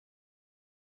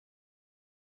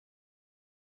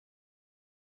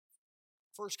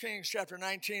1 Kings chapter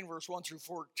 19, verse 1 through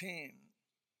 14.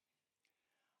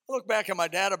 I look back at my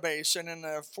database, and in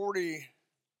the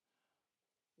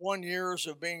 41 years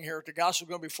of being here at the gospel,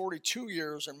 going to be 42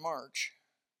 years in March.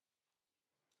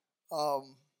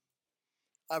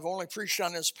 I've only preached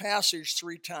on this passage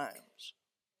 3 times.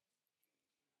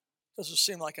 Doesn't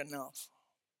seem like enough.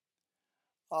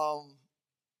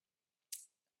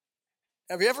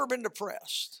 Have you ever been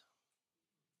depressed?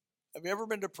 Have you ever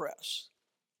been depressed?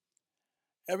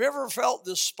 Have you ever felt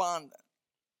despondent?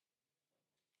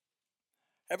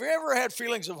 Have you ever had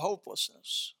feelings of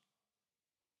hopelessness?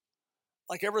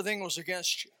 Like everything was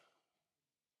against you?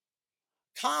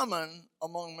 Common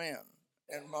among men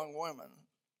and among women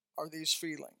are these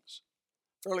feelings.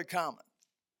 Fairly common.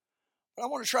 But I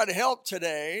want to try to help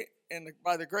today,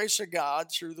 by the grace of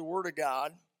God, through the Word of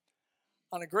God,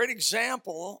 on a great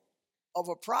example of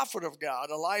a prophet of God,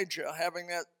 Elijah, having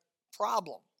that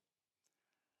problem.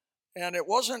 And it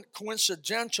wasn't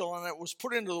coincidental, and it was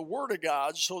put into the Word of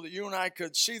God so that you and I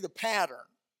could see the pattern.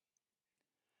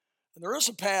 And there is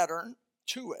a pattern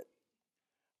to it,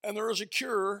 and there is a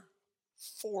cure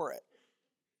for it.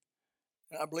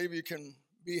 And I believe you can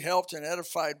be helped and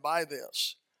edified by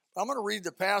this. I'm going to read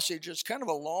the passage. It's kind of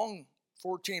a long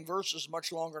 14 verses,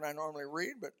 much longer than I normally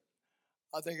read, but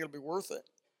I think it'll be worth it.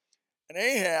 And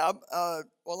Ahab,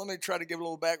 let me try to give a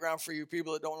little background for you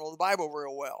people that don't know the Bible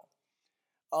real well.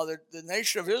 The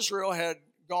nation of Israel had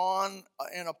gone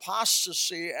in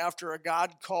apostasy after a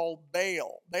god called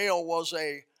Baal. Baal was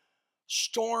a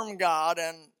storm god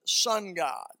and sun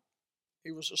god.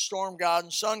 He was a storm god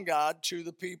and sun god to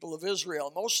the people of Israel.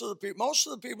 Most of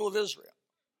the people of Israel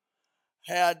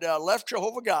had left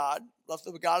Jehovah God, left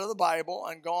the God of the Bible,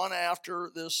 and gone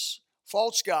after this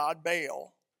false god,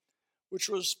 Baal, which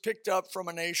was picked up from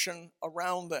a nation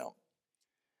around them.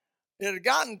 It had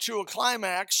gotten to a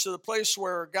climax to the place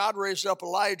where God raised up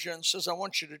Elijah and says, I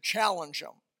want you to challenge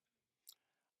him.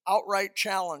 Outright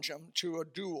challenge him to a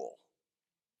duel.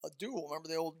 A duel, remember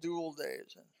the old duel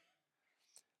days?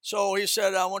 So he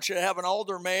said, I want you to have an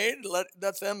altar made,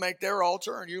 let them make their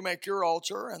altar, and you make your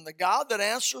altar. And the God that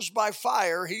answers by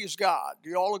fire, he's God.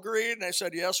 Do you all agree? And they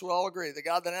said, yes, we all agree. The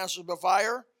God that answers by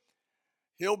fire,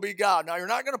 he'll be God. Now, you're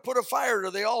not going to put a fire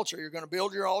to the altar. You're going to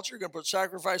build your altar. You're going to put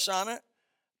sacrifice on it.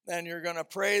 And you're going to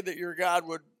pray that your God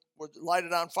would light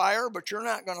it on fire, but you're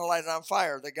not going to light it on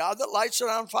fire. The God that lights it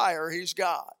on fire, he's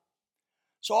God.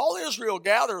 So all Israel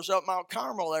gathers up Mount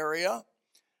Carmel area,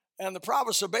 and the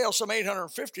prophets of Baal, some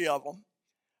 850 of them,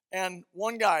 and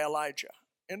one guy, Elijah,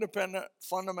 independent,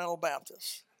 fundamental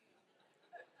Baptist.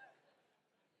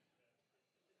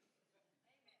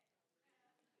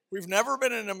 We've never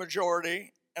been in the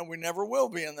majority, and we never will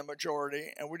be in the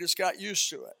majority, and we just got used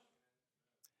to it.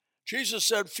 Jesus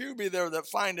said, few be there that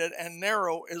find it, and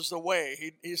narrow is the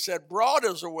way. He said, broad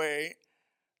is the way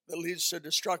that leads to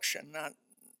destruction. And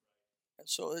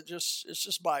so it's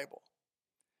just Bible.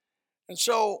 And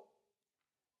so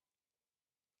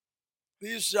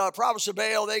these prophets of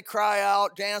Baal, they cry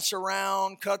out, dance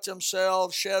around, cut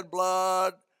themselves, shed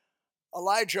blood.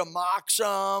 Elijah mocks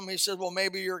them. He says, well,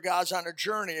 maybe your God's on a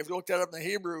journey. If you looked that up in the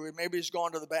Hebrew, maybe he's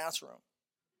gone to the bathroom.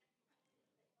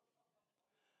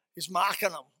 He's mocking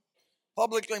them.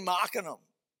 Publicly mocking them.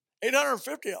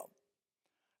 850 of them.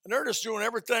 And they're just doing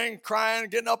everything, crying,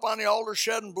 getting up on the altar,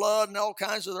 shedding blood and all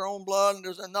kinds of their own blood,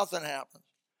 and nothing happens.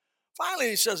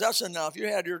 Finally, he says, that's enough. You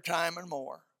had your time and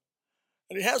more.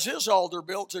 And he has his altar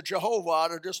built to Jehovah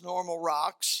out of just normal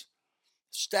rocks,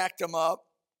 stacked them up,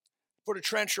 put a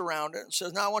trench around it, and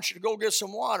says, now I want you to go get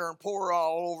some water and pour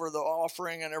all over the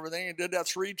offering and everything. He did that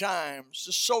 3 times.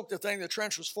 Just soaked the thing. The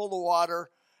trench was full of water.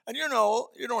 And you know,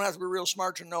 you don't have to be real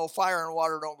smart to know fire and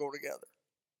water don't go together.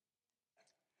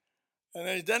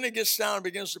 And then he gets down and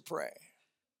begins to pray.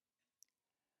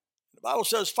 The Bible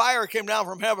says fire came down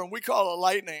from heaven. We call it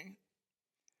lightning.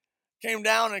 Came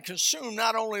down and consumed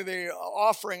not only the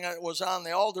offering that was on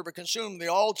the altar, but consumed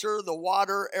the altar, the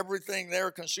water, everything there,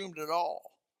 consumed it all.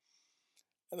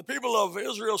 And the people of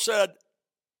Israel said,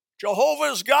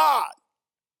 Jehovah is God.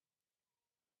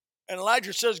 And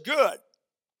Elijah says, good.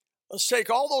 Let's take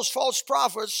all those false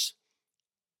prophets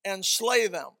and slay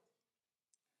them.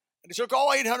 And he took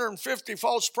all 850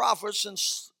 false prophets and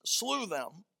slew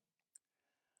them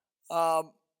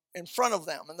in front of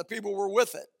them. And the people were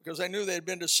with it because they knew they had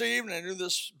been deceived, and they knew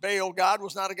this Baal God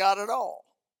was not a God at all.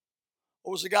 It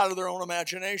was a God of their own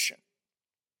imagination.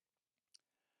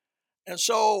 And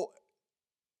so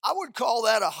I would call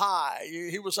that a high.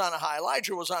 He was on a high.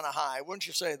 Elijah was on a high. Wouldn't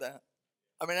you say that?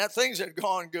 I mean, things had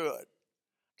gone good.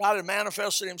 God had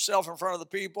manifested himself in front of the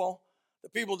people. The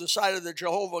people decided that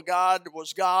Jehovah God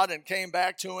was God and came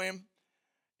back to him.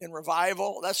 in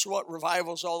revival. That's what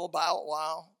revival is all about.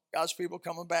 Wow. God's people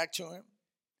coming back to him.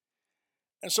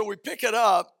 And so we pick it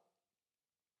up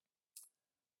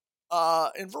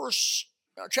in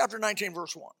chapter 19,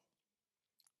 verse 1.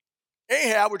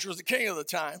 Ahab, which was the king of the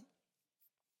time,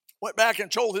 went back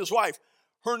and told his wife.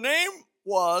 Her name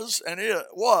was,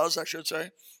 I should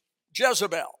say,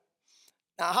 Jezebel.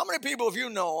 Now, how many people have you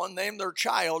known named their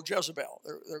child Jezebel,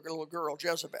 their little girl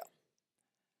Jezebel?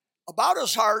 About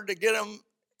as hard to get them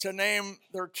to name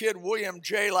their kid William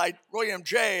J.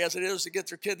 as it is to get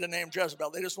their kid to name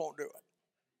Jezebel. They just won't do it.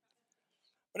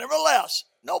 But nevertheless,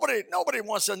 nobody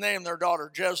wants to name their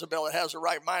daughter Jezebel that has the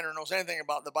right mind or knows anything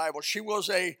about the Bible. She was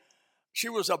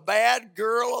a bad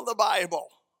girl of the Bible.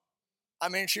 I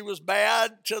mean, she was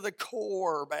bad to the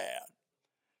core bad.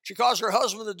 She caused her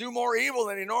husband to do more evil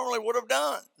than he normally would have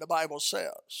done, the Bible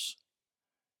says.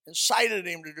 Incited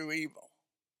him to do evil.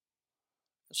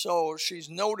 So she's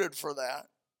noted for that.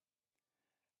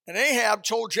 And Ahab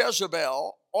told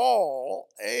Jezebel all,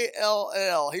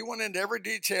 A-L-L. He went into every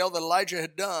detail that Elijah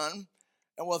had done,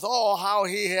 and with all how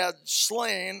he had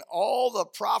slain all the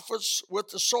prophets with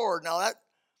the sword. Now that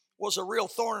was a real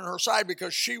thorn in her side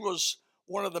because she was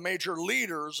one of the major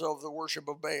leaders of the worship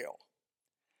of Baal.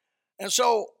 And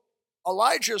so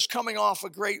Elijah is coming off a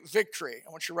great victory.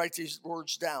 I want you to write these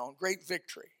words down. Great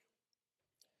victory.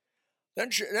 Then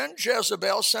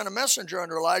Jezebel sent a messenger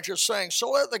unto Elijah saying,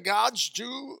 so let the gods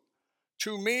do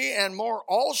to me and more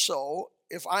also,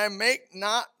 if I make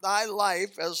not thy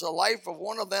life as the life of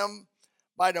one of them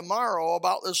by tomorrow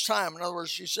about this time. In other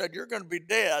words, she said, you're going to be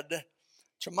dead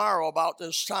tomorrow about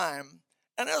this time.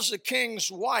 And as the king's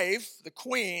wife, the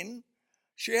queen,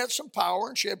 she had some power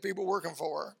and she had people working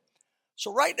for her.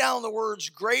 So write down the words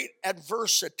great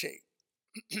adversity.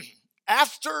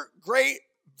 After great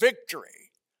victory,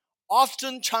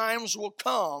 oftentimes will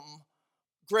come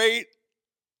great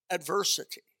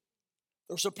adversity.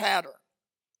 There's a pattern.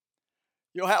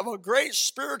 You'll have a great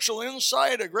spiritual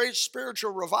insight, a great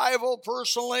spiritual revival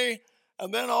personally,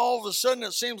 and then all of a sudden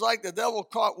it seems like the devil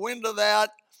caught wind of that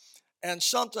and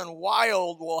something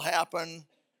wild will happen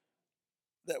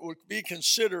that would be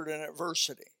considered an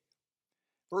adversity.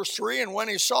 Verse 3, and when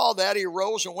he saw that, he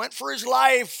arose and went for his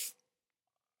life.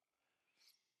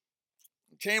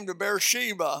 He came to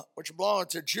Beersheba, which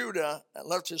belonged to Judah, and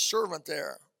left his servant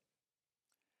there.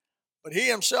 But he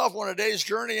himself went a day's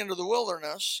journey into the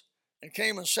wilderness and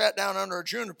came and sat down under a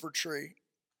juniper tree.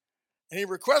 And he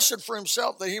requested for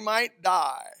himself that he might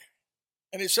die.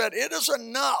 And he said, it is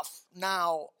enough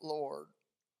now, Lord,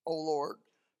 O Lord.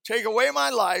 Take away my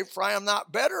life, for I am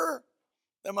not better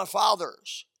than my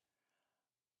fathers.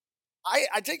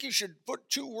 I think you should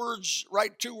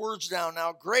write two words down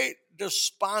now. Great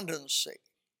despondency.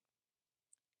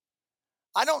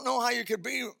 I don't know how you could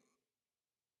be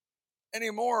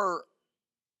any more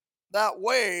that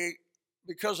way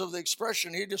because of the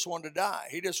expression, he just wanted to die.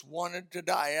 He just wanted to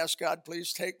die. Ask God,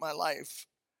 please take my life.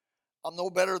 I'm no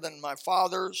better than my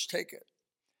fathers. Take it.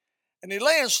 And he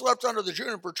lay and slept under the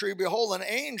juniper tree. Behold, an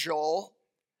angel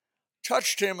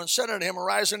touched him and said unto him,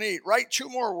 arise and eat. Write two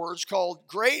more words called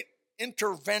great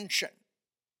intervention.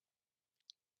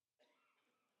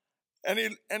 And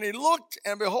he looked,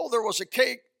 and behold, there was a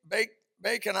cake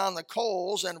baking on the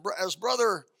coals. And as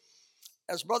Brother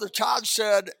Todd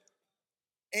said,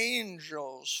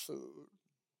 angel's food.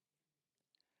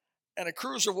 And a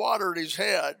cruse of water at his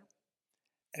head.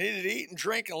 And he did eat and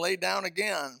drink and lay down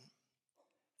again.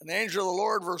 And the angel of the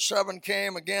Lord, verse 7,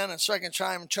 came again and second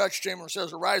time and touched him and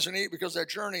says, arise and eat, because that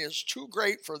journey is too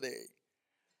great for thee.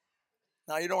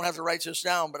 Now, you don't have to write this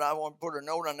down, but I want to put a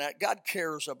note on that. God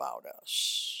cares about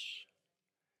us.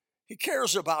 He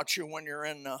cares about you when you're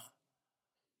in the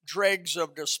dregs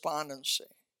of despondency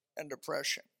and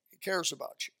depression. He cares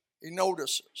about you. He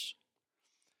notices.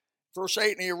 Verse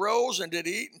 8, and he arose and did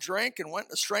eat and drink and went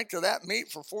in the strength of that meat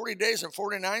for 40 days and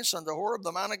 40 nights unto Horeb,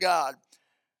 the Mount of God.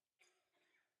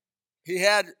 He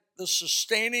had the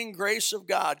sustaining grace of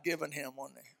God given him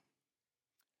one day.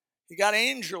 He got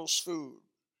angels' food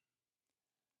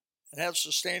and had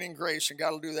sustaining grace, and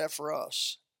God will do that for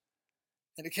us.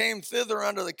 And he came thither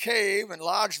unto the cave and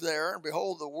lodged there, and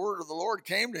behold, the word of the Lord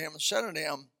came to him and said unto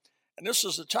him, and this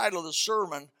is the title of the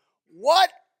sermon,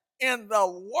 what in the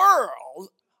world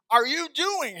are you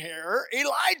doing here,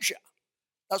 Elijah?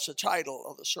 That's the title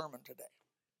of the sermon today.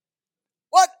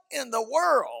 What in the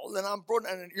world, and I'm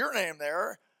putting your name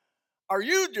there, are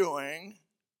you doing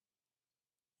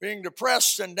being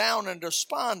depressed and down and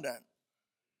despondent?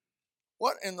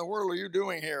 What in the world are you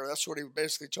doing here? That's what he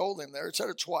basically told him there. He said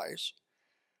it twice.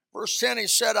 Verse 10, he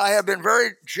said, I have been very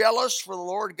jealous for the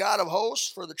Lord God of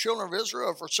hosts, for the children of Israel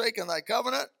have forsaken thy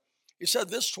covenant. He said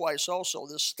this twice also,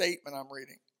 this statement I'm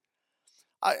reading.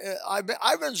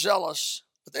 I've been zealous,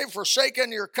 but they've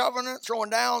forsaken your covenant, throwing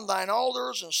down thine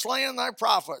altars and slaying thy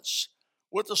prophets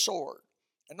with the sword.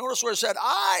 And notice what it said,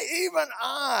 even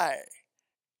I,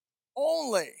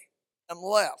 only am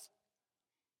left,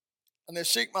 and they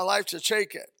seek my life to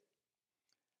take it.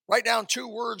 Write down two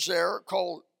words there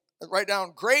write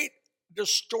down great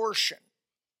distortion.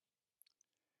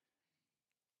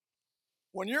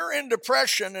 When you're in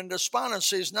depression and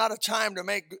despondency, it's not a time to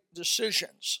make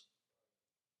decisions.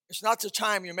 It's not the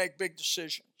time you make big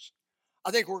decisions.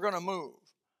 I think we're going to move.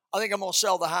 I think I'm going to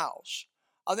sell the house.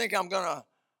 I think I'm going to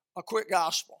quit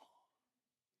gospel.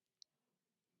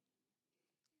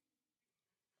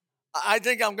 I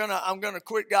think I'm going to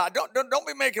quit God. Don't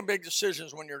be making big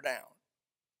decisions when you're down.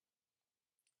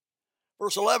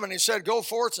 Verse 11, he said, go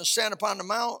forth and stand upon the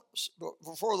mount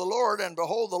before the Lord, and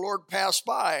behold, the Lord passed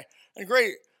by. And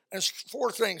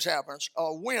four things happened.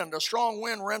 A strong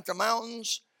wind rent the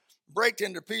mountains, break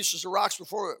into pieces the rocks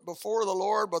before the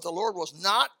Lord, but the Lord was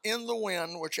not in the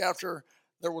wind, which after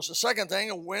there was a second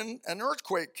thing, a wind, an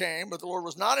earthquake came, but the Lord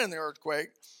was not in the earthquake.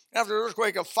 After the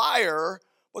earthquake, a fire,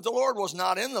 but the Lord was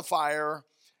not in the fire.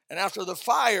 And after the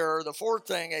fire, the fourth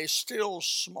thing, a still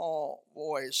small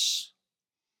voice.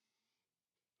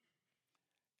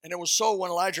 And it was so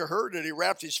when Elijah heard it, he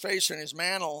wrapped his face in his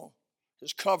mantle,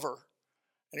 his cover,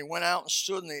 and he went out and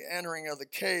stood in the entering of the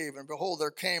cave. And behold, there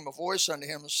came a voice unto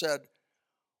him and said,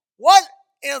 what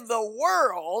in the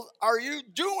world are you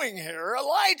doing here,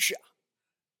 Elijah?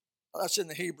 Well, that's in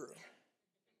the Hebrew.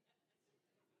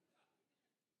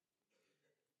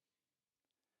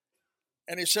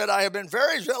 And he said, I have been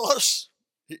very zealous.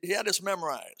 He had this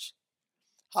memorized.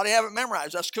 How do you have it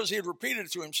memorized? That's because he had repeated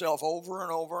it to himself over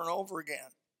and over and over again.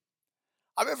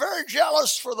 I've been very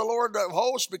jealous for the Lord of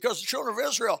hosts, because the children of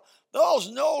Israel,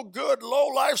 those no good, low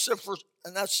life,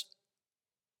 and that's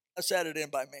added in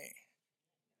by me.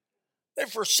 They've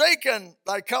forsaken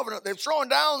thy covenant. They've thrown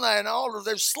down thine altar.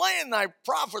 They've slain thy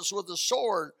prophets with the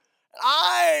sword.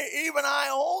 Even I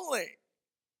only,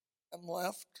 am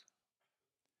left.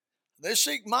 They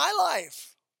seek my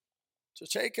life to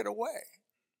take it away.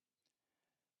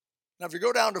 Now, if you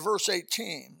go down to verse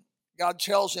 18, God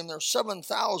tells him there's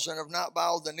 7,000 have not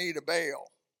bowed the knee to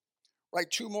Baal.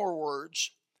 Write two more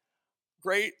words.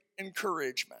 Great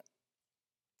encouragement.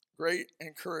 Great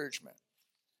encouragement.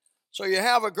 So you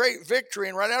have a great victory,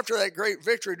 and right after that great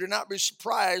victory, do not be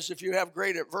surprised if you have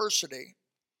great adversity.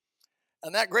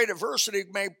 And that great adversity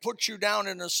may put you down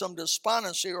into some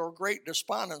despondency or great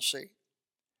despondency.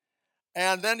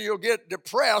 And then you'll get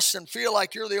depressed and feel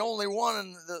like you're the only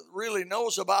one that really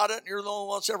knows about it, and you're the only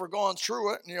one that's ever gone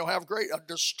through it, and you'll have a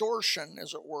distortion,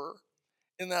 as it were,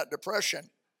 in that depression.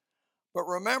 But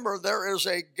remember, there is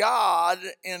a God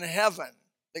in heaven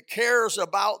that cares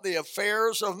about the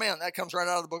affairs of men. That comes right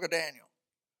out of the book of Daniel.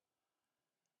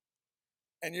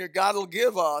 And God will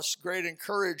give us great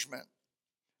encouragement,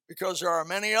 because there are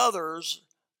many others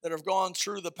that have gone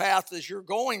through the path as you're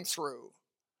going through.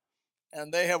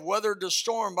 And they have weathered the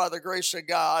storm by the grace of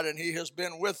God, and he has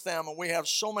been with them. And we have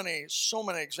so many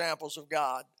examples of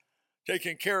God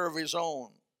taking care of his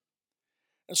own.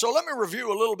 And so let me review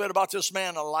a little bit about this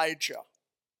man, Elijah.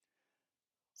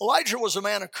 Elijah was a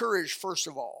man of courage, first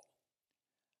of all.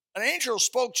 An angel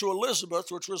spoke to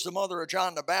Elizabeth, which was the mother of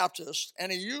John the Baptist, and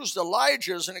he used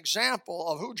Elijah as an example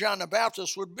of who John the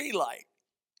Baptist would be like.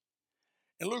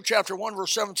 In Luke chapter 1,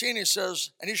 verse 17, he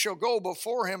says, and he shall go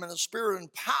before him in the spirit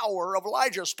and power of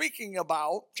Elijah, speaking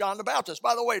about John the Baptist.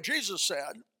 By the way, Jesus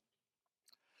said,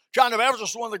 John the Baptist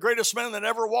was one of the greatest men that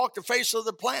ever walked the face of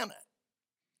the planet.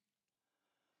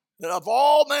 That of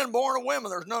all men born of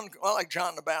women, there's none like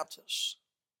John the Baptist.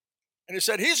 And he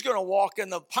said he's going to walk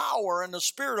in the power and the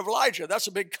spirit of Elijah. That's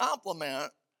a big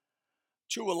compliment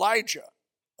to Elijah.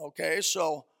 Okay,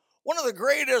 so one of the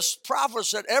greatest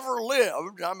prophets that ever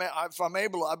lived, if I'm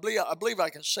able, I believe I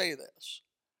can say this,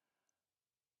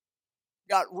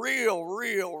 got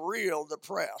real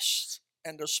depressed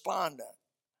and despondent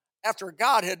after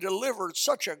God had delivered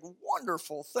such a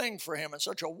wonderful thing for him and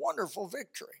such a wonderful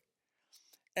victory.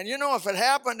 And you know, if it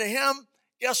happened to him,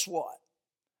 guess what?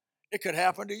 It could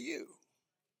happen to you.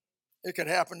 It could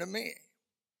happen to me.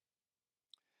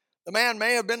 The man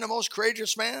may have been the most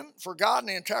courageous man for God in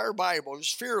the entire Bible. He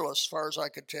was fearless, as far as I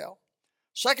could tell.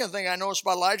 Second thing I noticed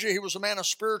about Elijah, he was a man of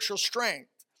spiritual strength.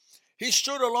 He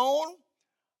stood alone.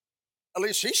 At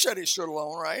least he said he stood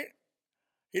alone, right?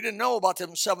 He didn't know about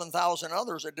them 7,000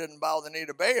 others that didn't bow the knee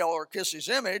to Baal or kiss his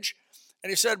image. And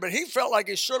he said, but he felt like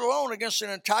he stood alone against an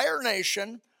entire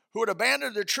nation who had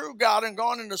abandoned the true God and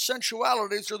gone into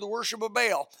sensuality through the worship of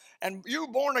Baal. And you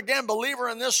born-again believer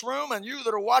in this room, and you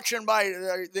that are watching by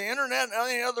the internet and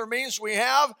any other means we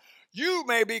have, you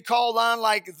may be called on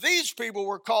like these people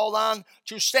were called on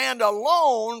to stand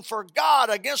alone for God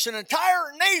against an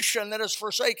entire nation that has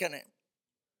forsaken him.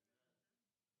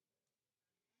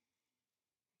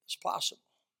 It's possible.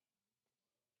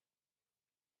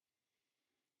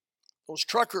 Those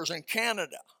truckers in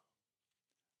Canada,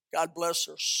 God bless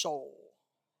their soul.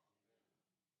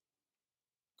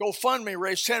 GoFundMe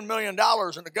raised $10 million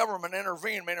and the government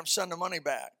intervened, made them send the money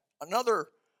back.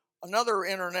 Another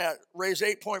internet raised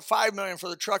 $8.5 million for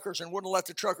the truckers and wouldn't let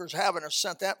the truckers have it and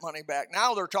sent that money back.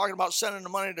 Now they're talking about sending the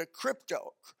money to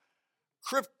crypto,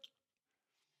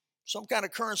 some kind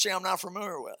of currency I'm not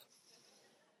familiar with.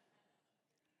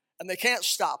 And they can't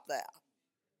stop that.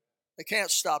 They can't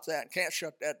stop that and can't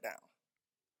shut that down.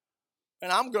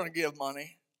 And I'm going to give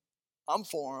money. I'm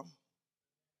for them.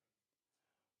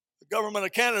 The government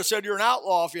of Canada said you're an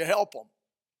outlaw if you help them.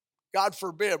 God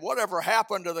forbid. Whatever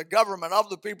happened to the government of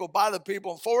the people, by the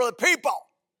people, and for the people?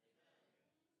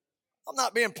 I'm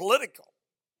not being political.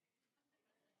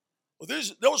 Well,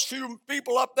 those few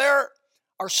people up there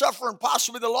are suffering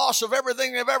possibly the loss of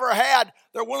everything they've ever had.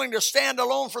 They're willing to stand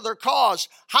alone for their cause.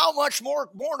 How much more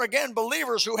born-again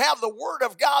believers who have the Word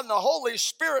of God and the Holy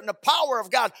Spirit and the power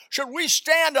of God should we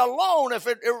stand alone if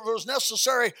it was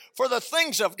necessary for the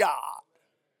things of God?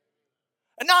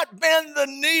 And not bend the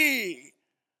knee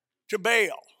to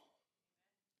Baal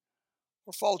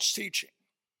or false teaching.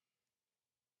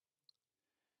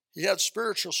 He had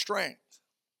spiritual strength.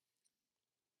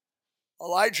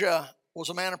 Elijah was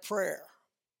a man of prayer.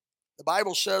 The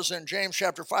Bible says in James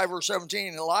chapter 5, verse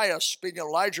 17, Elias, speaking of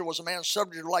Elijah, was a man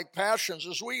subject to like passions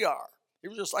as we are. He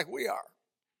was just like we are.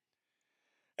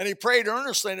 And he prayed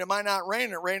earnestly that it might not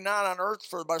rain. It rained not on earth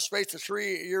for by space of 3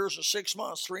 years or 6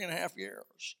 months, 3.5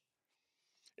 years.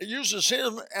 It uses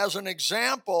him as an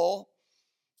example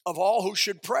of all who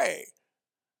should pray.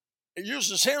 It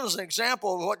uses him as an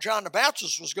example of what John the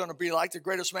Baptist was going to be like, the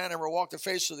greatest man ever walked the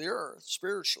face of the earth,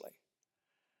 spiritually.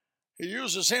 He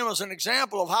uses him as an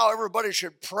example of how everybody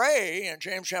should pray in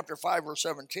James chapter 5, verse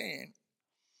 17.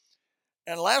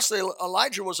 And lastly,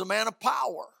 Elijah was a man of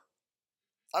power.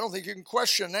 I don't think you can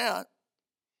question that.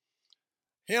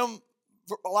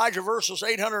 Elijah versus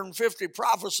 850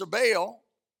 prophets of Baal.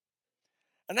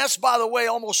 And that's, by the way,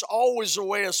 almost always the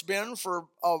way it's been for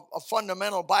a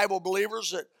fundamental Bible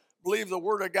believers that believe the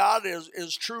Word of God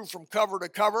is true from cover to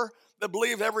cover, that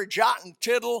believe every jot and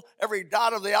tittle, every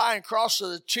dot of the I and cross of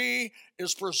the T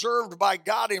is preserved by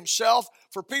God himself.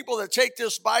 For people that take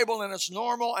this Bible in its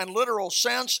normal and literal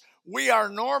sense, we are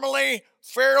normally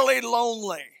fairly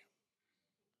lonely.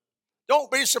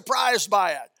 Don't be surprised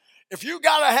by it. If you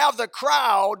got to have the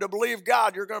crowd to believe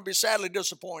God, you're going to be sadly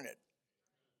disappointed.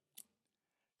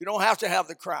 You don't have to have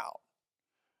the crowd.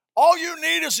 All you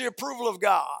need is the approval of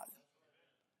God.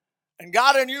 And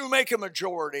God and you make a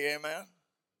majority, amen?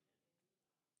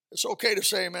 It's okay to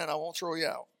say amen. I won't throw you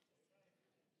out.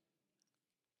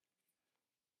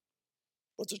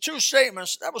 But the two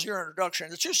statements, that was your introduction.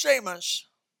 The two statements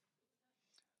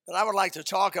that I would like to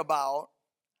talk about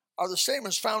are the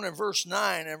statements found in verse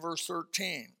 9 and verse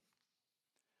 13.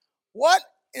 What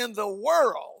in the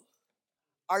world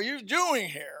are you doing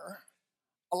here,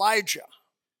 Elijah?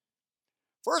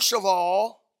 First of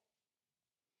all,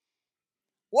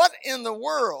 what in the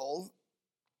world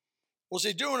was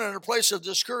he doing in a place of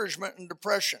discouragement and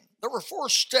depression? There were 4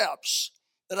 steps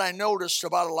that I noticed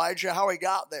about Elijah, how he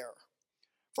got there.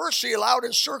 First, he allowed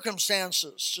his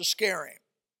circumstances to scare him.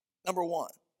 Number 1,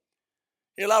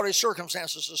 he allowed his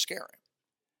circumstances to scare him.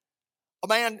 A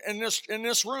man in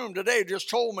this room today just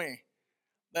told me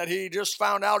that he just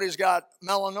found out he's got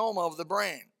melanoma of the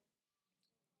brain.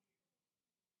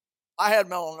 I had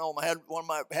melanoma. I had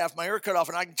half my ear cut off,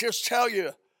 and I can just tell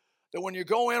you that when you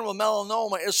go in with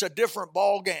melanoma, it's a different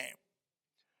ball game.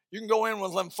 You can go in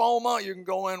with lymphoma, you can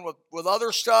go in with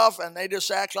other stuff, and they just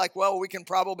act like, well, we can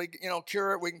probably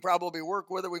cure it, we can probably work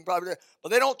with it, but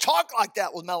they don't talk like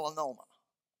that with melanoma.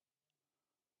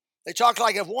 They talk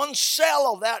like if one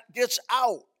cell of that gets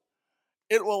out,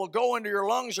 it will go into your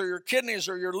lungs or your kidneys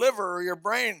or your liver or your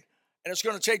brain, and it's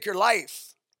going to take your life.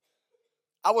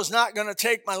 I was not going to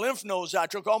take my lymph nodes out. I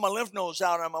took all my lymph nodes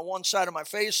out on my one side of my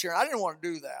face here. I didn't want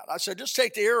to do that. I said, just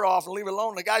take the ear off and leave it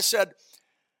alone. The guy said,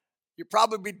 you'll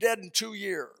probably be dead in 2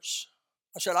 years.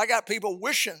 I said, I got people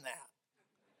wishing that.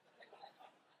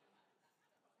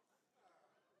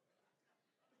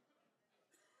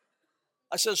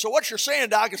 I said, so what you're saying,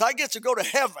 Doc, is I get to go to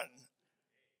heaven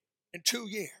in 2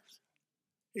 years.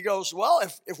 He goes, well,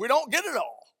 if we don't get it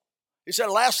all. He said,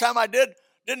 last time I didn't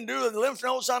do the lymph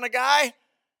nodes on a guy,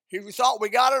 we thought we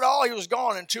got it all. He was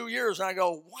gone in 2 years. And I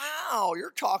go, wow,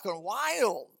 you're talking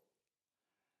wild.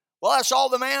 Well, that's all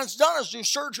the man's done is do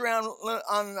surgery on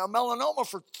a melanoma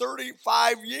for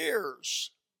 35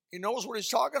 years. He knows what he's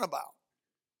talking about.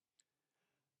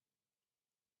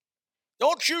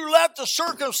 Don't you let the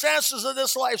circumstances of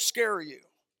this life scare you.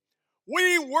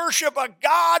 We worship a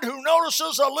God who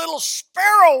notices a little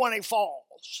sparrow when he falls.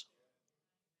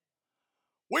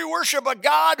 We worship a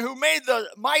God who made the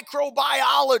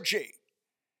microbiology.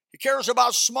 He cares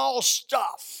about small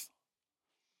stuff.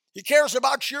 He cares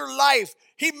about your life.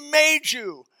 He made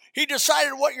you. He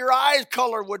decided what your eye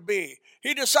color would be.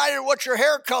 He decided what your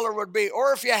hair color would be,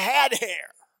 or if you had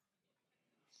hair.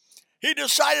 He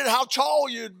decided how tall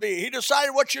you'd be. He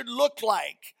decided what you'd look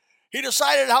like. He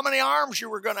decided how many arms you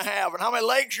were going to have and how many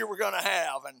legs you were going to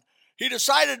have. And he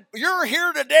decided you're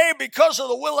here today because of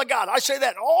the will of God. I say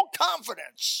that in all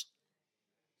confidence.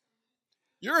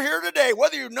 You're here today,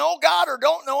 whether you know God or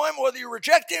don't know him, whether you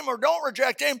reject him or don't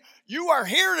reject him, you are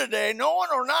here today, knowing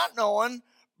or not knowing,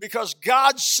 because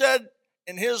God said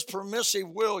in his permissive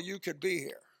will you could be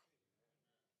here.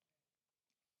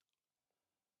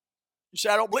 You say,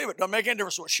 I don't believe it. Doesn't make any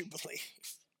difference what you believe.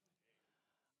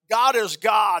 God is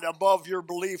God above your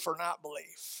belief or not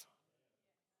belief.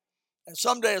 And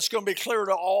someday it's going to be clear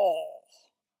to all.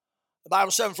 The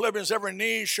Bible says in Philippians, every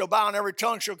knee shall bow and every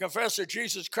tongue shall confess that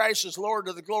Jesus Christ is Lord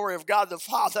to the glory of God the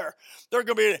Father. They're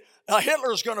going to be,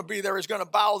 Hitler's going to be there. He's going to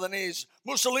bow the knees.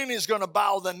 Mussolini's going to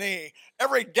bow the knee.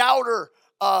 Every doubter,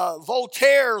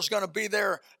 Voltaire is going to be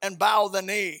there and bow the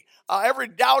knee. Every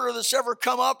doubter that's ever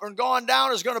come up and gone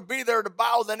down is going to be there to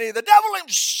bow the knee. The devil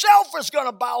himself is going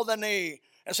to bow the knee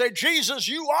and say, Jesus,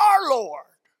 you are Lord.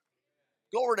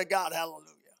 Glory to God. Hallelujah.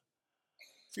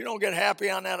 If you don't get happy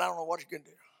on that, I don't know what you can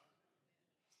do.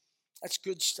 That's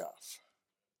good stuff.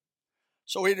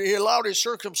 So he allowed his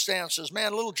circumstances.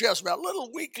 Man, little Jezebel,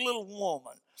 little weak little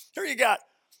woman. Here you got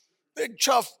big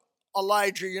tough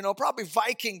Elijah, probably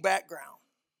Viking background.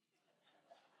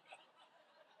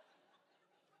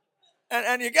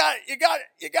 And you got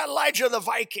Elijah the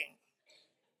Viking.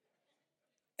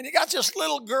 And you got this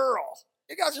little girl.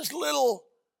 You got this little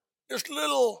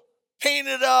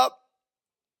painted up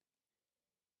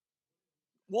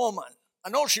woman. I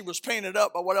know she was painted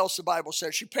up, but what else the Bible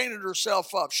says? She painted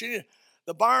herself up.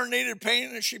 The barn needed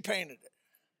painting, and she painted it.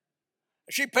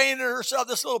 She painted herself,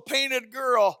 this little painted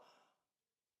girl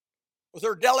with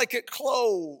her delicate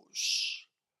clothes,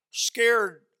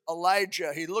 scared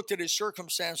Elijah. He looked at his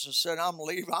circumstances and said, I'm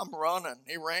leaving, I'm running.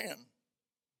 He ran.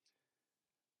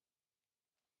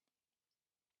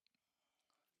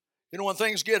 When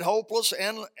things get hopeless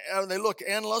and they look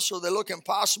endless or they look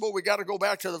impossible, we got to go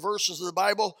back to the verses of the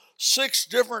Bible. 6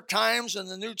 different times in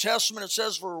the New Testament it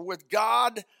says, for with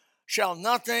God shall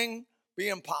nothing be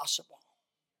impossible.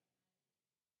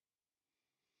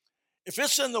 If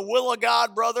it's in the will of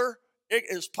God, brother, it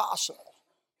is possible.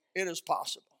 It is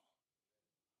possible.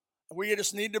 We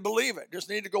just need to believe it. Just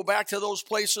need to go back to those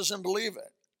places and believe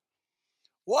it.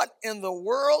 What in the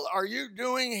world are you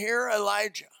doing here,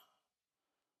 Elijah?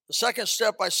 The second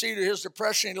step I see to his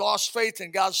depression, he lost faith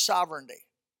in God's sovereignty.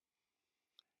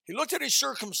 He looked at his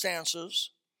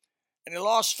circumstances and he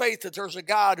lost faith that there's a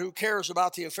God who cares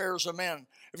about the affairs of men.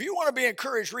 If you want to be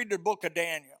encouraged, read the book of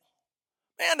Daniel.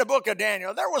 Man, the book of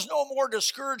Daniel, there was no more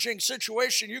discouraging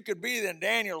situation you could be than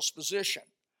Daniel's position.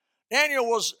 Daniel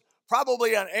was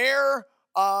probably an heir,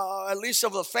 at least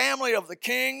of the family of the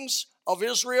kings of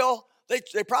Israel.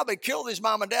 They probably killed his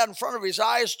mom and dad in front of his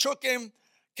eyes, took him,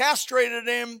 castrated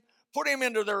him, put him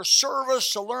into their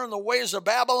service to learn the ways of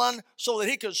Babylon so that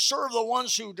he could serve the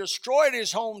ones who destroyed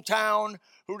his hometown,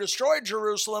 who destroyed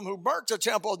Jerusalem, who burnt the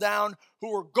temple down,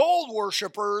 who were gold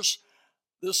worshipers.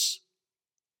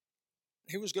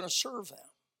 He was going to serve them.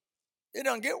 It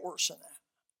doesn't get worse than that.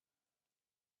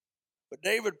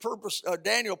 But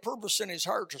Daniel purposed in his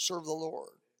heart to serve the Lord.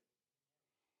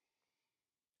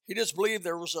 He just believed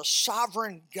there was a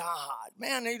sovereign God.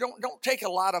 Man, you don't take a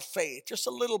lot of faith, just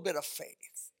a little bit of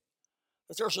faith.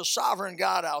 That there's a sovereign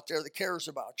God out there that cares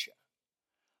about you.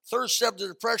 Third step to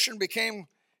depression,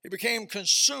 he became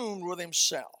consumed with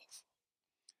himself.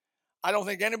 I don't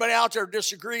think anybody out there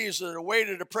disagrees that a way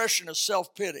to depression is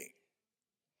self-pity.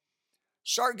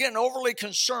 Start getting overly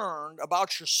concerned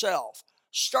about yourself.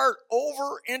 Start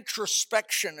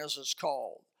over-introspection, as it's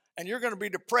called. And you're going to be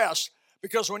depressed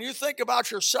because when you think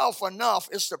about yourself enough,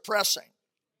 it's depressing.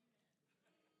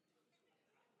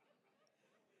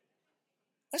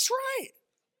 That's right.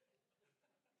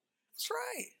 That's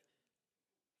right.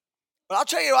 But I'll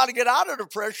tell you how to get out of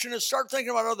depression is start thinking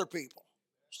about other people.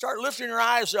 Start lifting your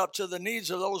eyes up to the needs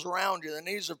of those around you, the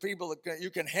needs of people that you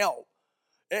can help.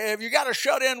 If you got a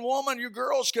shut-in woman, you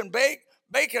girls can bake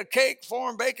a cake for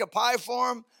them, bake a pie for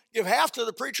them, give half to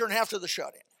the preacher and half to the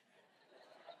shut-in.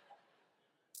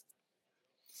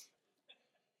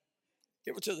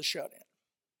 Give it to the shut-in.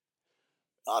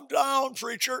 I'm down,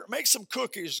 preacher. Make some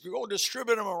cookies. Go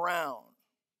distribute them around.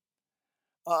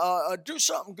 Do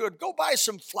something good. Go buy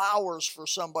some flowers for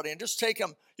somebody and just take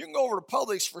them. You can go over to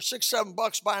Publix for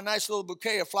 $6-7, buy a nice little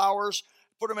bouquet of flowers,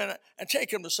 put them in it, and take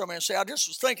them to somebody and say, I just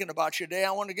was thinking about you today.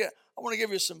 I want to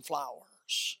give you some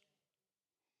flowers.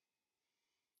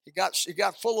 He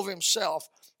got full of himself.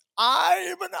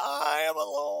 I am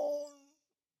alone.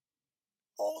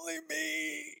 Only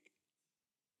me.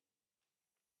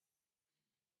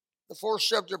 The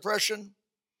 4-step depression,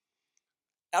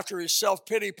 after his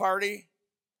self-pity party,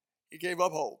 he gave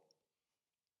up hope.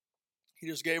 He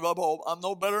just gave up hope. I'm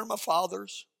no better than my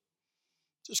fathers.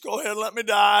 Just go ahead and let me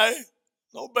die.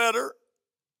 No better.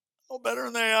 No better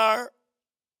than they are.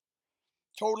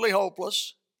 Totally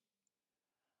hopeless.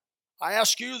 I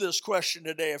ask you this question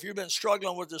today. If you've been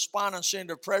struggling with despondency and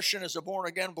depression as a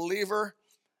born-again believer,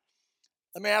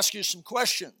 let me ask you some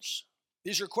questions.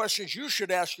 These are questions you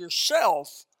should ask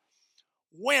yourself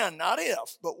when, not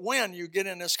if, but when you get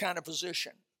in this kind of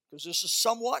position. Because this is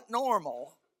somewhat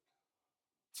normal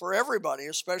for everybody,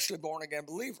 especially born-again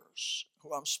believers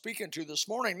who I'm speaking to this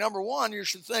morning. Number one, you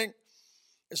should think,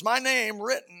 is my name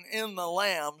written in the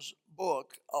Lamb's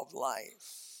book of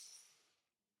life?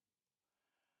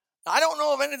 Now, I don't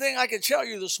know of anything I could tell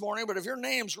you this morning, but if your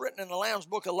name's written in the Lamb's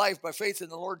book of life by faith in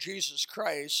the Lord Jesus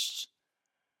Christ,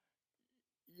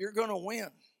 you're going to win.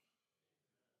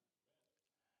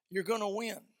 You're going to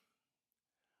win.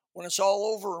 When it's all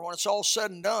over, when it's all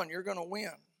said and done, you're going to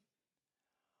win.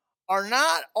 Are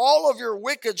not all of your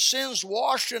wicked sins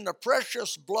washed in the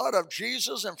precious blood of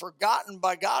Jesus and forgotten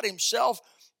by God himself,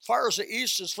 far as the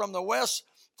east is from the west,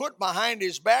 put behind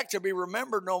his back to be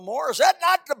remembered no more? Is that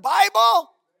not the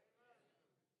Bible?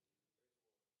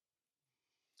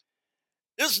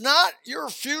 Is not your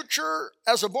future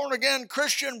as a born-again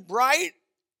Christian bright?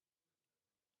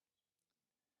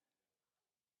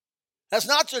 Has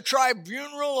not the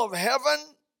tribunal of heaven,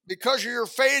 because of your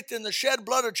faith in the shed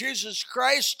blood of Jesus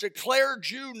Christ, declared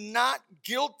you not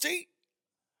guilty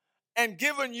and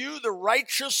given you the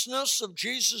righteousness of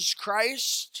Jesus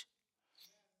Christ?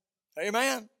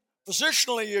 Amen.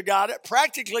 Positionally, you got it.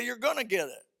 Practically, you're going to get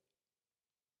it.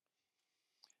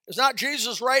 Is not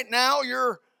Jesus right now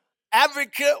your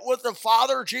advocate with the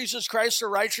Father, Jesus Christ the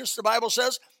righteous, the Bible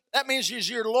says? That means he's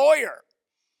your lawyer.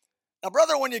 Now,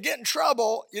 brother, when you get in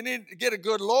trouble, you need to get a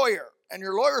good lawyer. And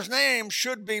your lawyer's name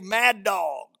should be Mad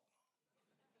Dog.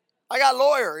 I got a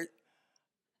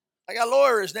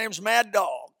lawyer. His name's Mad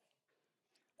Dog.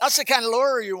 That's the kind of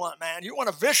lawyer you want, man. You want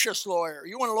a vicious lawyer.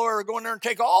 You want a lawyer to go in there and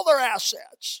take all their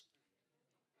assets.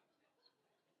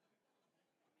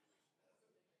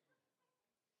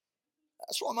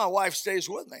 That's why my wife stays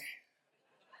with me.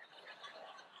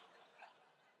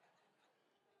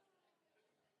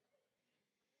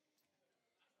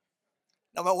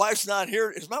 Now, my wife's not here.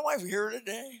 Is my wife here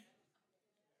today?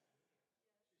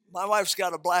 My wife's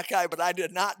got a black eye, but I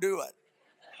did not do it.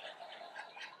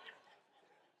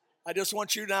 I just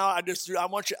want you now. I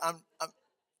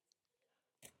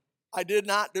did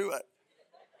not do it.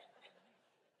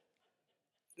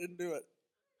 Didn't do it.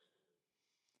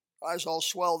 Eyes all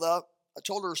swelled up. I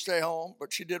told her to stay home,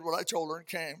 but she did what I told her and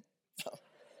came.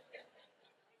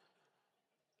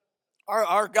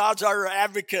 Our God's our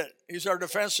advocate. He's our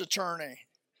defense attorney.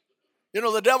 You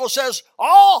know, the devil says,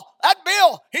 oh, that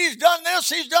Bill, he's done this,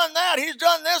 he's done that, he's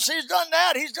done this, he's done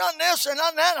that, he's done this and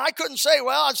done that. And I couldn't say,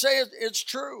 well, I'd say it's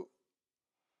true.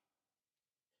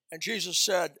 And Jesus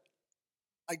said,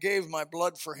 I gave my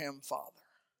blood for him, Father.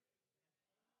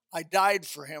 I died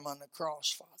for him on the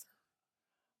cross, Father.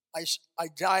 I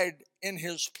died in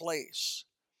his place.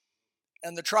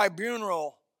 And the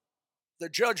tribunal, the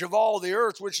judge of all the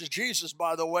earth, which is Jesus,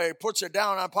 by the way, puts it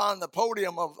down upon the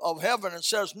podium of heaven and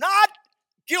says, not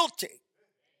guilty.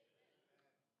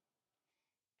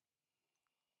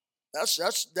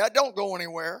 That don't go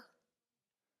anywhere.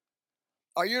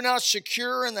 Are you not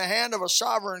secure in the hand of a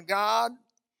sovereign God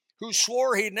who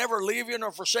swore he'd never leave you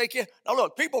nor forsake you? Now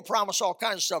look, people promise all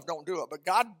kinds of stuff, don't do it, but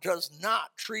God does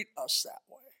not treat us that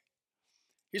way.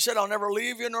 He said, I'll never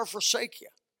leave you nor forsake you.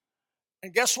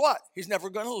 And guess what? He's never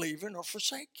going to leave you nor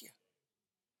forsake you.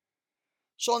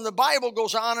 So the Bible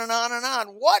goes on and on and on.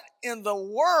 What in the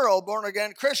world,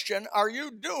 born-again Christian, are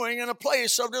you doing in a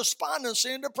place of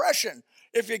despondency and depression?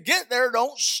 If you get there,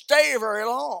 don't stay very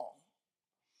long.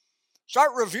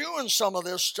 Start reviewing some of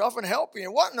this stuff and helping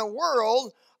you. What in the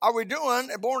world are we doing,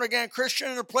 a born-again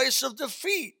Christian, in a place of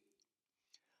defeat?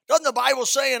 Doesn't the Bible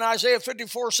say in Isaiah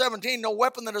 54:17, no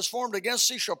weapon that is formed against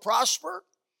thee shall prosper,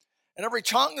 and every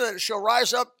tongue that shall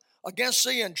rise up against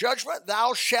thee in judgment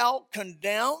thou shalt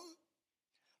condemn?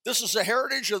 This is the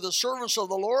heritage of the servants of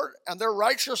the Lord, and their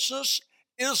righteousness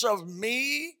is of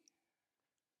me,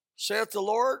 saith the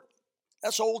Lord.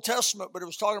 That's Old Testament, but it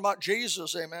was talking about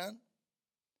Jesus, amen.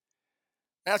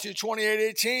 Matthew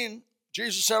 28:18,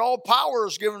 Jesus said, all power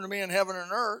is given to me in heaven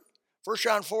and earth. 1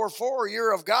 John 4:4,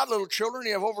 you're of God, little children,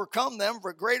 you have overcome them,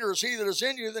 for greater is he that is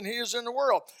in you than he is in the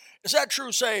world. Is that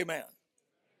true? Say amen.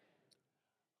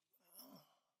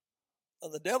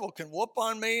 The devil can whoop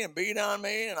on me and beat on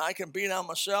me, and I can beat on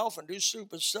myself and do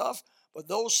stupid stuff, but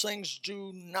those things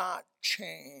do not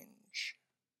change.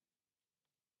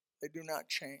 They do not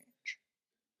change.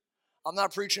 I'm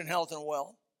not preaching health and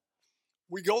wealth.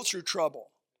 We go through trouble.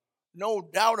 No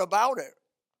doubt about it.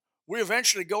 We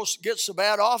eventually get so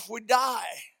bad off, we die.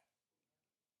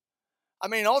 I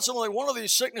mean, ultimately, one of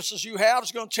these sicknesses you have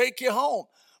is going to take you home.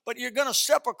 But you're going to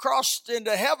step across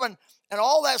into heaven, and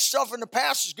all that stuff in the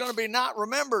past is going to be not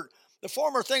remembered. The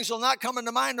former things will not come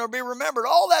into mind nor be remembered.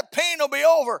 All that pain will be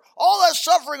over. All that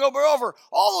suffering will be over.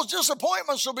 All those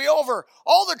disappointments will be over.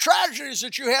 All the tragedies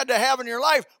that you had to have in your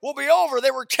life will be over.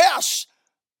 They were tests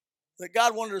that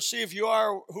God wanted to see if you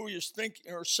are who you think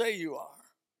or say you are.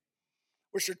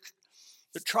 Which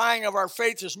the trying of our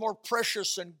faith is more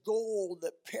precious than gold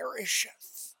that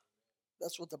perisheth.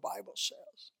 That's what the Bible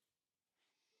says.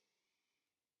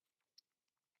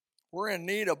 We're in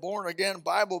need of born-again,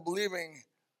 Bible-believing,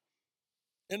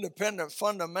 independent,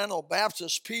 fundamental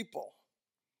Baptist people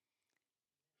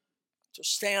to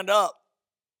stand up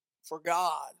for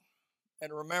God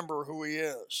and remember who he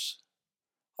is.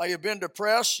 Have you been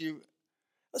depressed?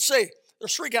 Let's say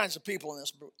there's three kinds of people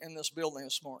in this building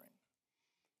this morning.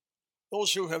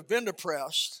 Those who have been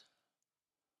depressed,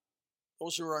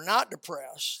 those who are not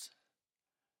depressed,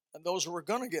 and those who are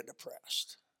going to get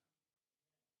depressed.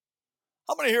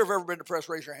 How many here have ever been depressed?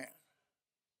 Raise your hand.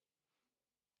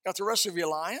 Got the rest of you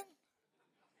lying?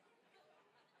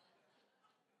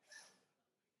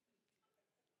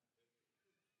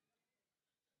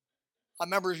 I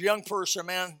remember as a young person,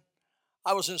 man,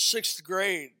 I was in 6th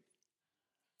grade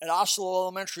at Oslo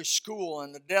Elementary School,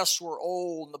 and the desks were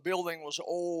old, and the building was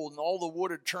old, and all the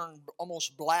wood had turned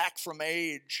almost black from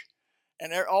age.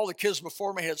 And all the kids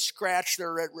before me had scratched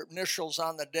their initials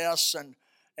on the desks, and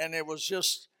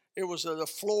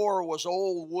the floor was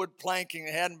old wood planking.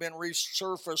 It hadn't been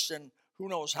resurfaced in who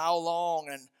knows how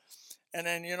long. And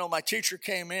then, my teacher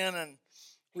came in and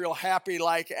real happy,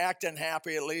 like acting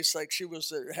happy at least, like she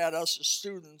had us as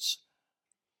students.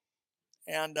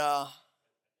 And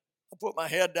I put my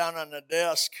head down on the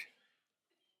desk.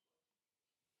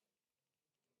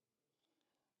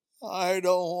 I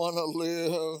don't want to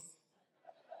live.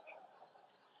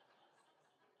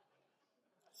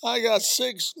 I got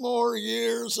 6 more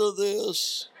years of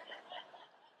this.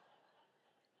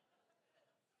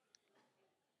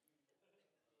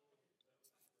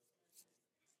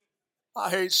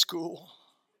 I hate school.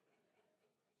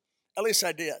 At least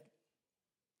I did.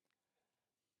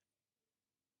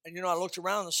 And I looked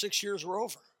around and the 6 years were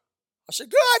over. I said,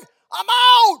 good, I'm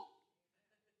out.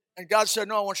 And God said,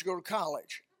 no, I want you to go to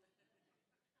college.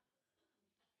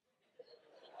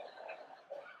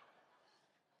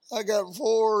 I got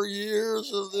 4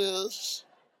 years of this,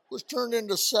 which turned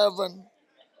into 7.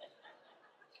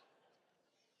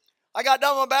 I got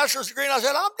done with my bachelor's degree and I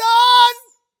said, I'm done.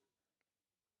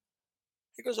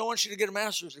 He goes, I want you to get a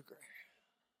master's degree.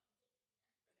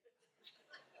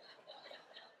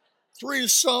 3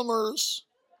 summers.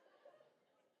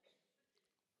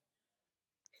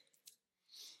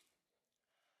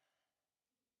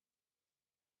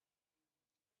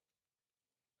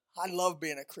 I love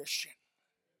being a Christian.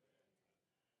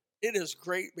 It is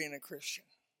great being a Christian.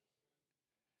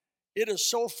 It is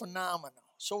so phenomenal,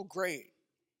 so great.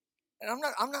 And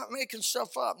I'm not making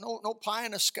stuff up. No pie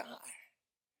in the sky.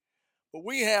 But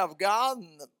we have God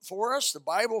for us, the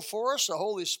Bible for us, the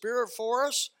Holy Spirit for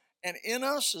us, and in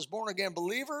us as born-again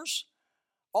believers.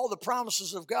 All the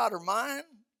promises of God are mine.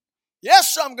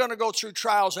 Yes, I'm going to go through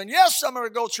trials, and yes, I'm going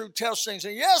to go through testings,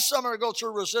 and yes, I'm going to go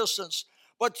through resistance.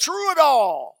 But through it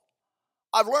all,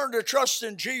 I've learned to trust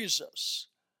in Jesus.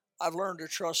 I've learned to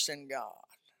trust in God.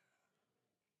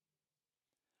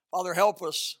 Father, help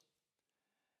us.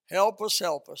 Help us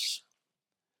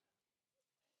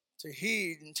to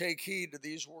heed and take heed to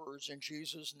these words in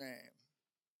Jesus' name.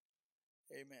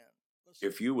 Amen.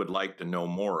 If you would like to know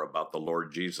more about the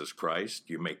Lord Jesus Christ,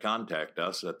 you may contact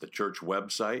us at the church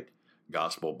website,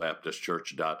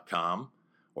 gospelbaptistchurch.com,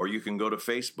 or you can go to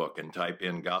Facebook and type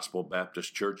in Gospel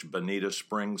Baptist Church, Bonita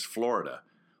Springs, Florida.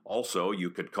 Also, you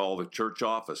could call the church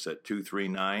office at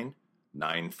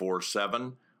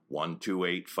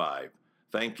 239-947-1285.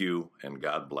 Thank you, and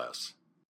God bless.